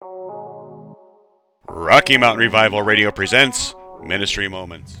Rocky Mountain Revival Radio presents Ministry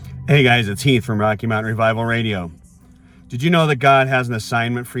Moments. Hey guys, it's Heath from Rocky Mountain Revival Radio. Did you know that God has an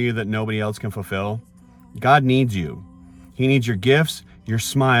assignment for you that nobody else can fulfill? God needs you. He needs your gifts, your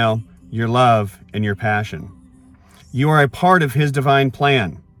smile, your love, and your passion. You are a part of His divine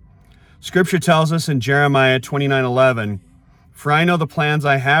plan. Scripture tells us in Jeremiah 29:11, "For I know the plans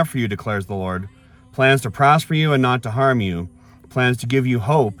I have for you, declares the Lord, plans to prosper you and not to harm you, plans to give you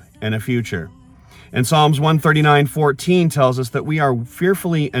hope and a future." And Psalms 139:14 tells us that we are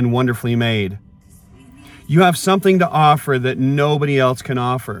fearfully and wonderfully made. You have something to offer that nobody else can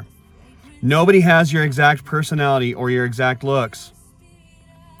offer. Nobody has your exact personality or your exact looks.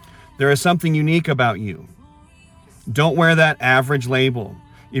 There is something unique about you. Don't wear that average label.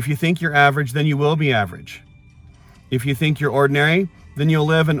 If you think you're average, then you will be average. If you think you're ordinary, then you'll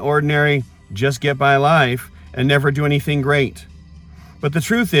live an ordinary, just get by life and never do anything great. But the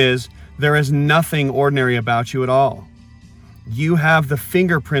truth is, there is nothing ordinary about you at all. You have the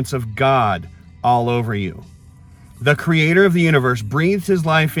fingerprints of God all over you. The Creator of the universe breathed His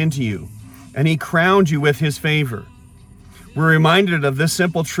life into you, and He crowned you with His favor. We're reminded of this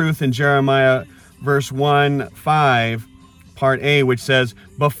simple truth in Jeremiah verse 1:5, part A, which says,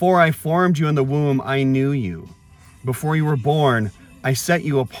 "Before I formed you in the womb, I knew you. Before you were born, I set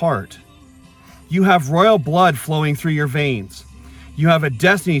you apart." You have royal blood flowing through your veins. You have a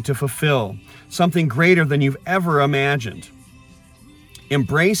destiny to fulfill, something greater than you've ever imagined.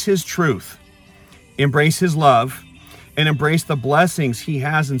 Embrace His truth, embrace His love, and embrace the blessings He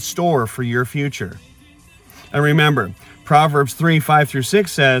has in store for your future. And remember, Proverbs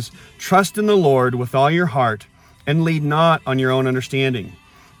 3:5-6 says, "Trust in the Lord with all your heart, and lean not on your own understanding.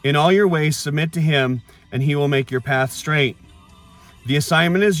 In all your ways submit to Him, and He will make your path straight." The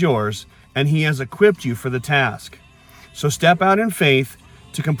assignment is yours, and He has equipped you for the task. So step out in faith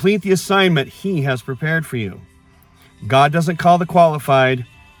to complete the assignment He has prepared for you. God doesn't call the qualified,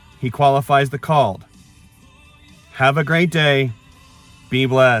 He qualifies the called. Have a great day. Be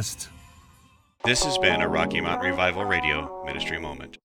blessed. This has been a Rocky Mountain Revival Radio Ministry Moment.